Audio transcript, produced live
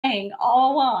saying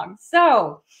all along.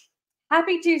 So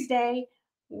happy Tuesday.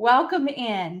 Welcome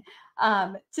in.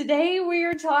 Today we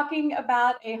are talking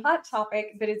about a hot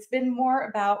topic, but it's been more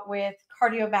about with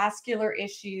cardiovascular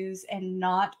issues and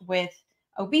not with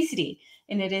obesity.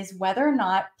 And it is whether or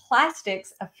not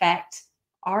plastics affect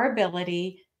our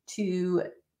ability to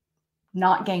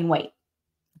not gain weight.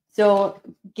 So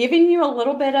giving you a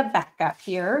little bit of backup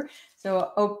here.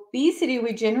 So obesity,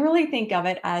 we generally think of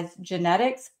it as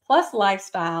genetics plus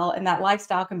lifestyle, and that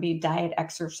lifestyle can be diet,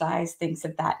 exercise, things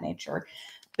of that nature.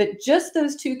 But just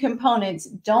those two components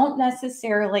don't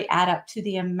necessarily add up to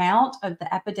the amount of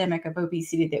the epidemic of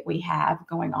obesity that we have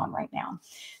going on right now.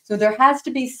 So there has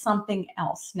to be something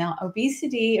else. Now,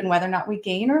 obesity and whether or not we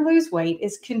gain or lose weight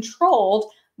is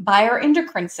controlled by our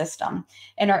endocrine system.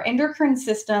 And our endocrine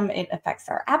system, it affects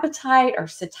our appetite, our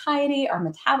satiety, our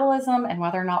metabolism, and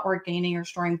whether or not we're gaining or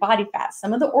storing body fat.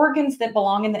 Some of the organs that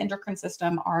belong in the endocrine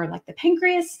system are like the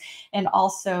pancreas and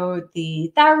also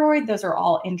the thyroid. Those are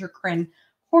all endocrine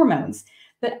hormones.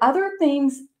 But other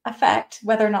things affect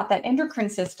whether or not that endocrine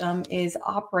system is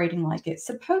operating like it's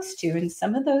supposed to. And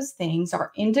some of those things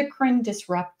are endocrine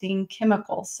disrupting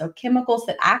chemicals. So chemicals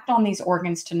that act on these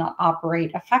organs to not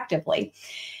operate effectively.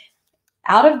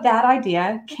 Out of that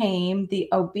idea came the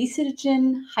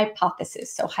obesogen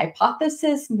hypothesis. So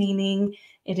hypothesis meaning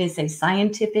it is a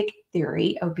scientific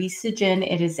theory. Obesogen,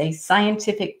 it is a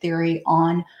scientific theory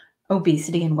on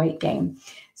obesity and weight gain.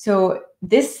 So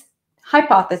this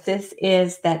hypothesis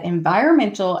is that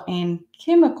environmental and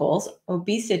chemicals,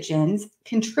 obesogens,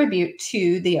 contribute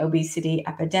to the obesity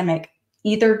epidemic,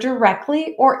 either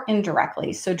directly or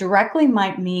indirectly. So directly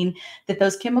might mean that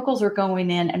those chemicals are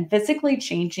going in and physically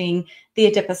changing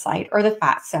the adipocyte or the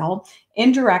fat cell.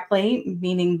 Indirectly,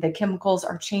 meaning the chemicals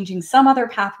are changing some other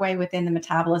pathway within the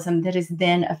metabolism that is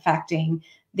then affecting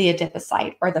the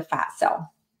adipocyte or the fat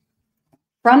cell.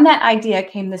 From that idea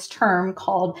came this term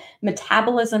called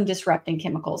metabolism disrupting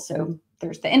chemicals. So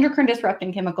there's the endocrine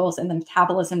disrupting chemicals and the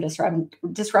metabolism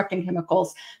disrupting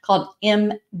chemicals called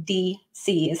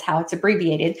MDC is how it's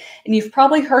abbreviated. And you've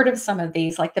probably heard of some of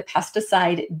these, like the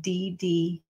pesticide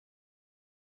DDT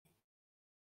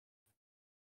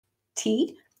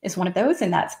is one of those,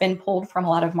 and that's been pulled from a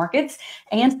lot of markets,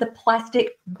 and the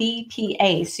plastic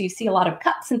BPA. So you see a lot of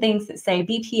cups and things that say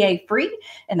BPA free,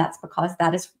 and that's because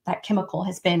that chemical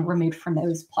has been removed from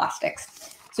those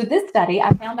plastics. So this study,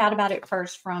 I found out about it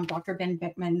first from Dr. Ben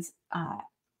Bickman's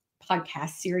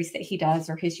podcast series that he does,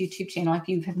 or his YouTube channel. If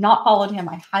you have not followed him,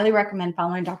 I highly recommend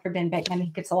following Dr. Ben Bickman. He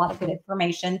gets a lot of good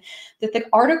information. The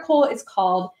article is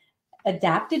called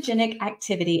Adaptogenic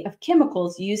Activity of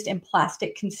Chemicals Used in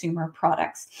Plastic Consumer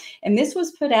Products. And this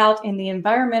was put out in the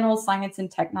Environmental Science and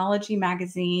Technology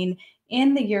magazine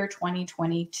in the year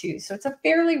 2022. So it's a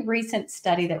fairly recent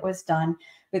study that was done,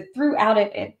 but throughout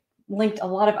it linked a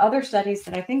lot of other studies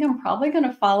that I think I'm probably going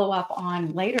to follow up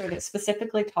on later that's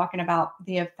specifically talking about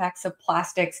the effects of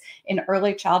plastics in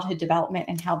early childhood development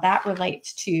and how that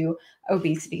relates to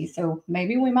obesity. So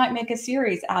maybe we might make a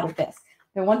series out of this.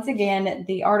 But once again,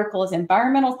 the article is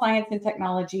Environmental Science and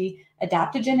Technology,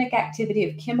 Adaptogenic Activity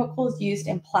of Chemicals Used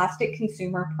in Plastic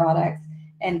Consumer Products,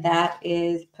 and that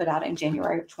is put out in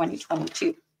January of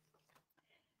 2022.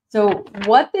 So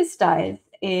what this does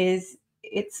is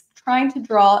it's trying to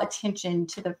draw attention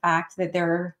to the fact that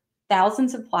there are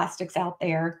thousands of plastics out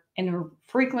there and are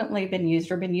frequently been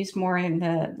used or been used more in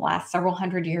the last several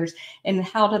hundred years, and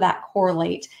how does that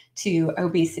correlate to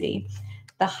obesity?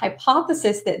 The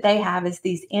hypothesis that they have is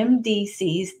these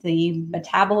MDCs, the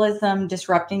metabolism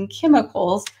disrupting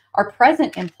chemicals, are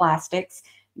present in plastics,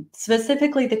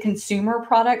 specifically the consumer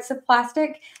products of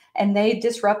plastic, and they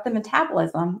disrupt the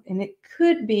metabolism. And it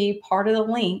could be part of the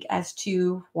link as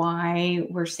to why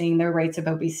we're seeing their rates of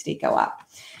obesity go up.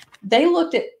 They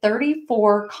looked at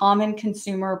 34 common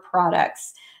consumer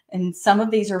products. And some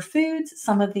of these are foods,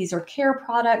 some of these are care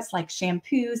products like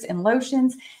shampoos and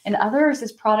lotions, and others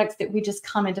is products that we just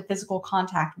come into physical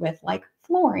contact with, like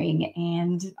flooring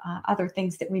and other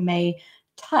things that we may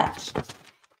touch.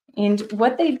 And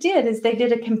what they did is they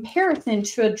did a comparison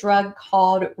to a drug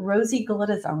called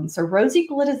rosiglitazone. So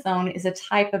rosiglitazone is a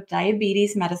type of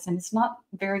diabetes medicine. It's not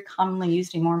very commonly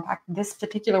used anymore. In fact, this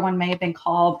particular one may have been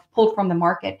pulled from the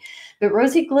market. But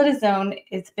rosiglitazone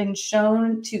has been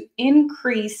shown to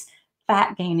increase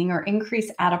fat gaining or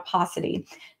increase adiposity.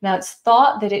 Now, it's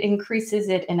thought that it increases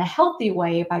it in a healthy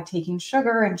way by taking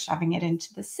sugar and shoving it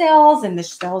into the cells, and the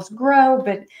cells grow,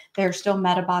 but they're still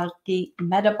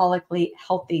metabolically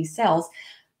healthy cells.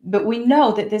 But we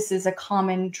know that this is a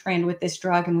common trend with this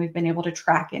drug, and we've been able to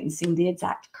track it and see the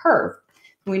exact curve.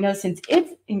 We know since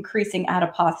it's increasing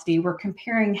adiposity, we're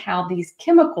comparing how these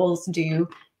chemicals do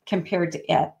compared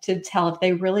to it to tell if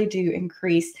they really do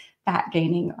increase fat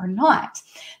gaining or not.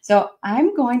 So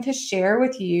I'm going to share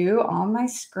with you on my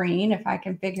screen if I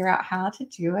can figure out how to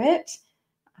do it.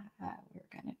 We're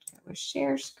going to go with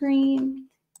share screen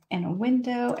and a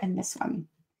window and this one.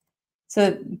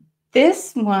 So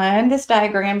this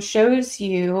diagram shows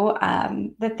you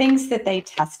the things that they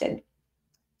tested.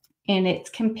 And it's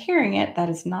comparing it. That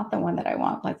is not the one that I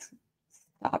want. Let's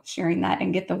stop sharing that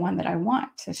and get the one that I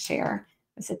want to share.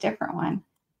 It's a different one.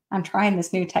 I'm trying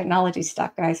this new technology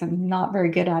stuff, guys. I'm not very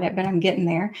good at it, but I'm getting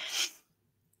there.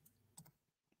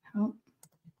 Oh,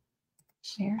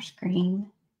 share screen,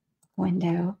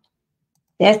 window.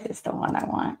 This is the one I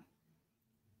want.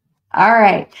 All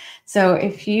right. So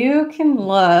if you can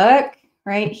look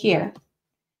right here,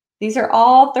 these are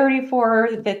all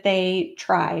 34 that they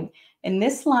tried. In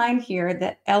this line here,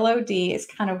 the LOD is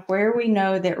kind of where we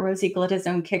know that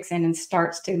rosiglitazone kicks in and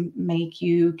starts to make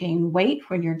you gain weight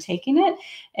when you're taking it.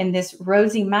 And this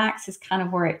Rosie Max is kind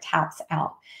of where it taps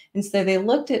out. And so they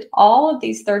looked at all of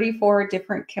these 34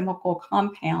 different chemical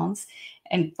compounds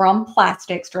and from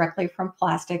plastics, directly from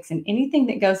plastics, and anything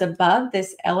that goes above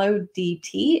this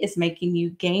LODT is making you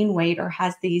gain weight or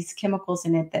has these chemicals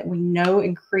in it that we know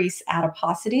increase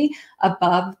adiposity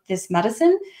above this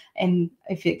medicine. And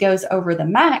if it goes over the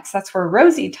max, that's where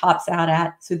Rosie tops out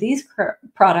at. So these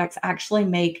products actually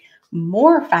make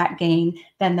more fat gain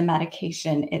than the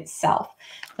medication itself.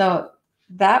 So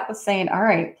that was saying, all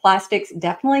right, plastics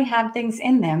definitely have things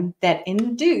in them that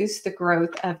induce the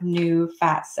growth of new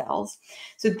fat cells.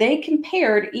 So they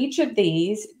compared each of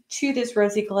these to this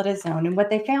rosiglitazone, and what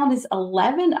they found is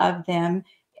 11 of them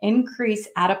increase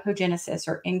adipogenesis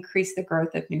or increase the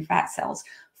growth of new fat cells.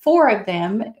 4 of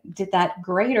them did that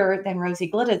greater than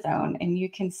rosiglitazone, and you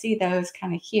can see those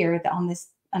kind of here on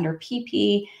this under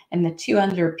PP and the 2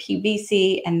 under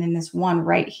PVC, and then this one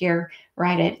right here,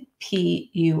 right at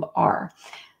PUR.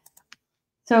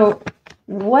 So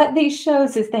what these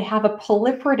shows is they have a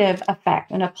proliferative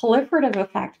effect, and a proliferative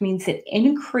effect means it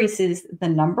increases the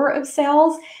number of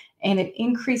cells and it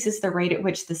increases the rate at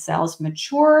which the cells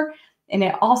mature. And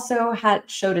it also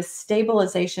showed a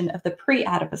stabilization of the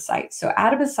pre-adipocytes. So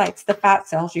adipocytes, the fat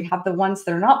cells, you have the ones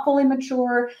that are not fully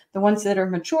mature, the ones that are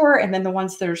mature, and then the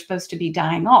ones that are supposed to be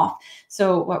dying off.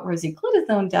 So what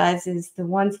rosiglitazone does is the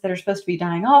ones that are supposed to be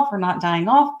dying off are not dying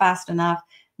off fast enough.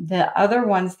 The other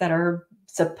ones that are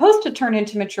supposed to turn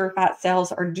into mature fat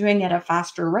cells are doing it at a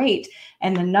faster rate.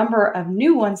 And the number of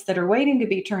new ones that are waiting to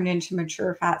be turned into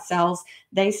mature fat cells,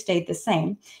 they stayed the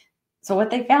same. So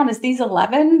what they found is these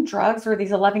 11 drugs or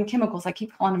these 11 chemicals, I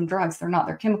keep calling them drugs,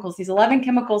 they're chemicals. These 11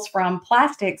 chemicals from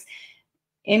plastics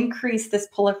increase this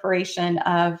proliferation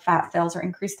of fat cells or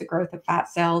increase the growth of fat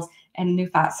cells, and new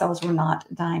fat cells were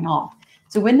not dying off.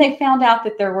 So when they found out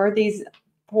that there were these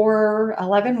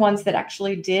 11 ones that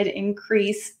actually did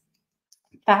increase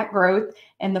fat growth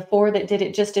and the 4 that did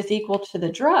it just as equal to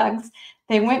the drugs,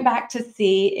 they went back to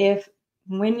see if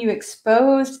when you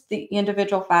exposed the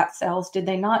individual fat cells, did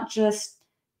they not just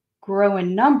grow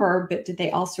in number, but did they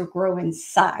also grow in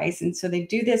size? And so they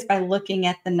do this by looking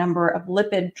at the number of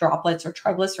lipid droplets or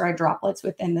triglyceride droplets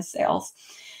within the cells.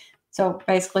 So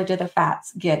basically, do the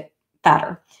fats get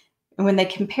fatter? And when they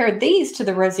compared these to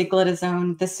the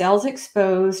rosiglitazone, the cells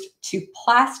exposed to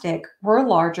plastic were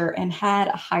larger and had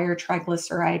a higher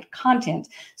triglyceride content.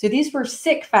 So these were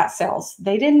sick fat cells.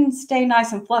 They didn't stay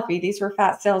nice and fluffy. These were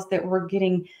fat cells that were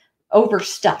getting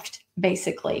overstuffed,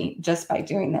 basically, just by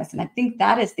doing this. And I think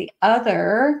that is the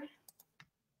other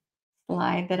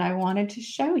slide that I wanted to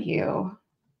show you,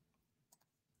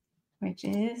 which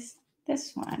is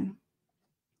this one.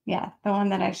 Yeah, the one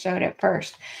that I showed at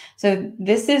first. So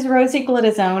this is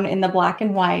rosiglitazone in the black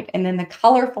and white, and then the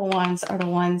colorful ones are the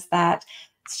ones that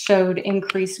showed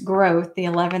increased growth, the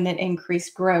 11 that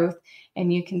increased growth.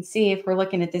 And you can see if we're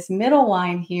looking at this middle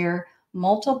line here,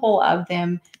 multiple of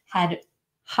them had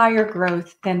higher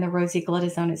growth than the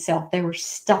rosiglitazone itself. They were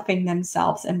stuffing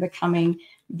themselves and becoming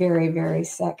very, very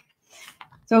sick.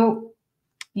 So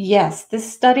yes,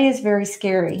 this study is very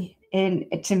scary. And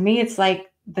to me, it's like,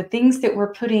 the things that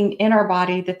we're putting in our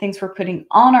body, the things we're putting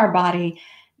on our body,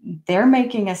 they're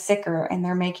making us sicker and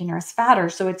they're making us fatter.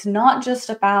 So it's not just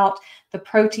about the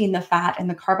protein, the fat, and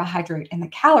the carbohydrate and the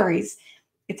calories.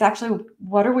 It's actually,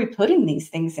 what are we putting these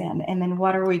things in? And then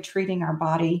what are we treating our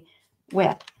body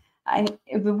with?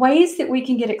 The ways that we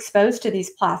can get exposed to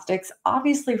these plastics,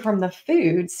 obviously from the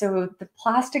food. So the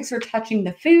plastics are touching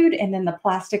the food, and then the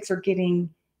plastics are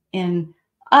getting in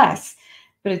us.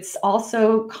 but it's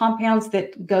also compounds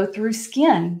that go through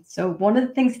skin. So one of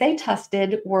the things they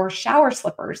tested were shower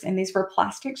slippers, and these were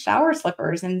plastic shower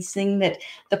slippers, and seeing that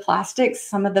the plastics,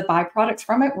 some of the byproducts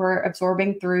from it were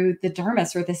absorbing through the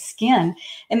dermis or the skin.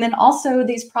 And then also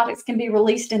these products can be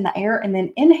released in the air and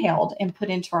then inhaled and put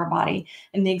into our body.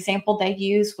 And the example they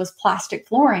used was plastic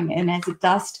flooring. And as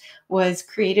dust was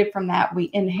created from that,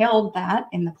 we inhaled that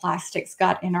and the plastics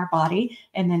got in our body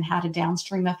and then had a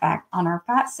downstream effect on our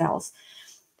fat cells.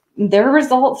 Their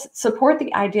results support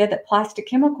the idea that plastic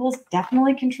chemicals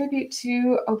definitely contribute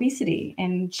to obesity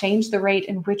and change the rate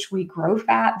in which we grow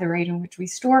fat, the rate in which we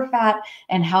store fat,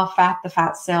 and how fat the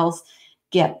fat cells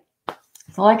get.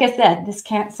 So like I said, this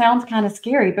sounds kind of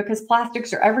scary because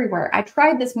plastics are everywhere. I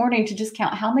tried this morning to just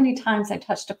count how many times I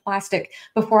touched a plastic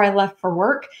before I left for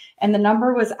work, and the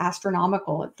number was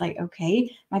astronomical. It's like,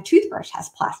 okay, my toothbrush has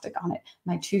plastic on it.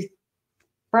 My toothpaste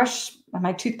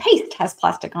has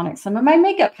plastic on it. Some of my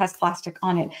makeup has plastic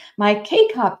on it. My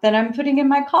K-cup that I'm putting in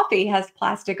my coffee has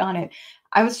plastic on it.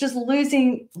 I was just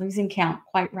losing count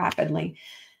quite rapidly.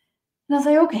 And I was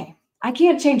like, okay, I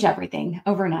can't change everything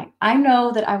overnight. I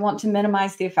know that I want to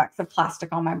minimize the effects of plastic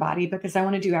on my body because I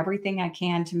want to do everything I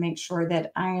can to make sure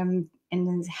that I am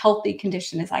in as healthy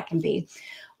condition as I can be.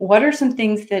 What are some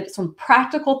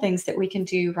practical things that we can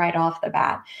do right off the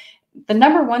bat? The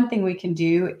number one thing we can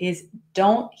do is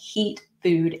don't heat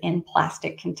food in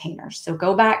plastic containers. So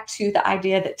go back to the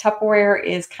idea that Tupperware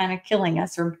is kind of killing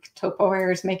us, or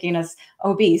Tupperware is making us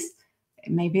obese.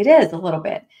 Maybe it is a little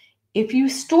bit. If you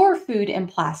store food in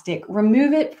plastic,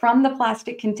 remove it from the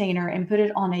plastic container and put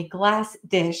it on a glass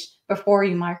dish before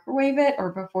you microwave it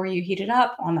or before you heat it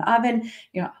up on the oven.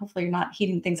 Hopefully you're not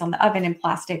heating things on the oven in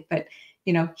plastic, but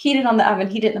heat it on the oven,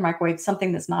 heat it in the microwave,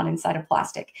 something that's not inside of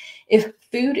plastic. If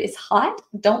food is hot,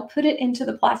 don't put it into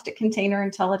the plastic container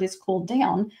until it is cooled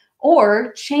down,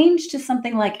 or change to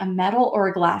something like a metal or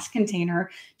a glass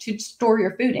container to store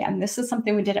your food in. This is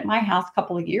something we did at my house a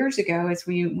couple of years ago as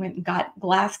we went and got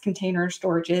glass container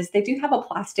storages. They do have a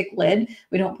plastic lid.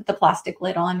 We don't put the plastic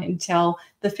lid on until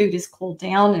the food is cooled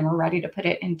down and we're ready to put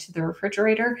it into the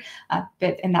refrigerator.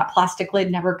 And that plastic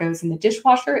lid never goes in the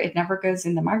dishwasher. It never goes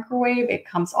in the microwave. It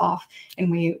comes off and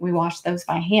we wash those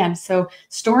by hand. So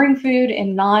storing food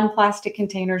in non-plastic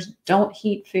containers, don't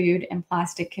heat food in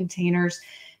plastic containers.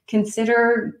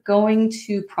 Consider going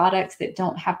to products that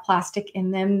don't have plastic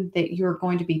in them that you're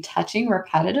going to be touching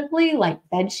repetitively, like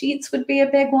bed sheets would be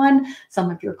a big one. Some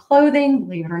of your clothing,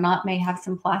 believe it or not, may have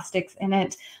some plastics in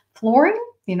it. Flooring,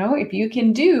 if you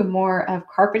can do more of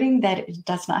carpeting that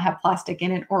does not have plastic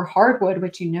in it, or hardwood,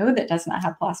 which that does not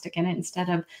have plastic in it, instead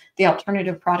of the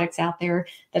alternative products out there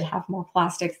that have more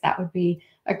plastics, that would be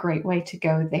a great way to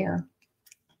go there.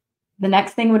 The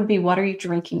next thing would be, what are you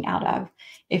drinking out of?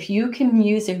 If you can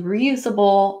use a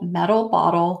reusable metal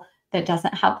bottle that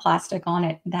doesn't have plastic on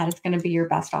it, that is going to be your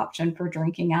best option for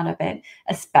drinking out of it,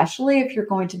 especially if you're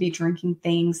going to be drinking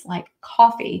things like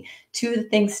coffee. Two of the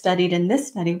things studied in this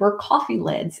study were coffee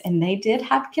lids, and they did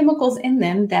have chemicals in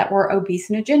them that were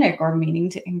obesogenic, or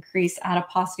meaning to increase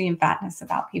adiposity and fatness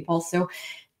about people. So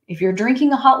if you're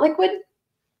drinking a hot liquid,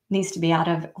 needs to be out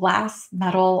of glass,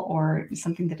 metal, or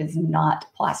something that is not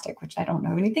plastic, which I don't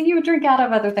know anything you would drink out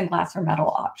of other than glass or metal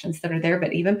options that are there.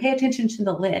 But even pay attention to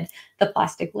the lid. The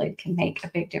plastic lid can make a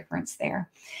big difference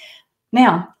there.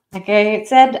 Now, like I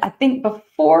said, I think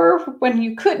before, when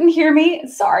you couldn't hear me,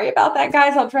 sorry about that,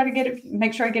 guys. I'll try to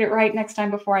make sure I get it right next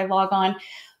time before I log on.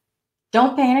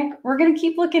 Don't panic. We're going to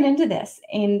keep looking into this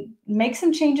and make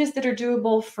some changes that are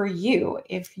doable for you.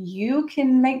 If you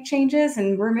can make changes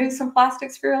and remove some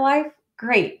plastics for your life,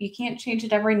 great. You can't change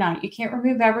it every night. You can't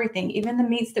remove everything. Even the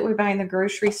meats that we buy in the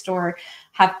grocery store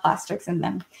have plastics in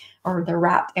them, or they're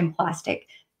wrapped in plastic.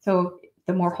 So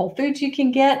the more whole foods you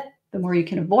can get, the more you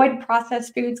can avoid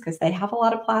processed foods because they have a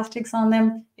lot of plastics on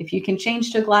them. If you can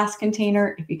change to a glass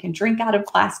container, if you can drink out of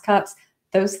glass cups,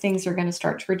 those things are going to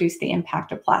start to reduce the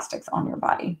impact of plastics on your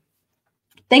body.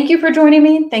 Thank you for joining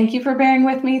me. Thank you for bearing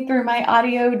with me through my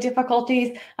audio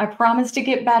difficulties. I promise to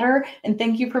get better. And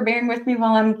thank you for bearing with me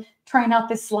while I'm trying out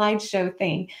this slideshow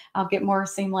thing. I'll get more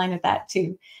streamlined at that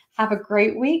too. Have a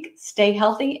great week. Stay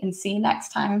healthy and see you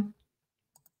next time.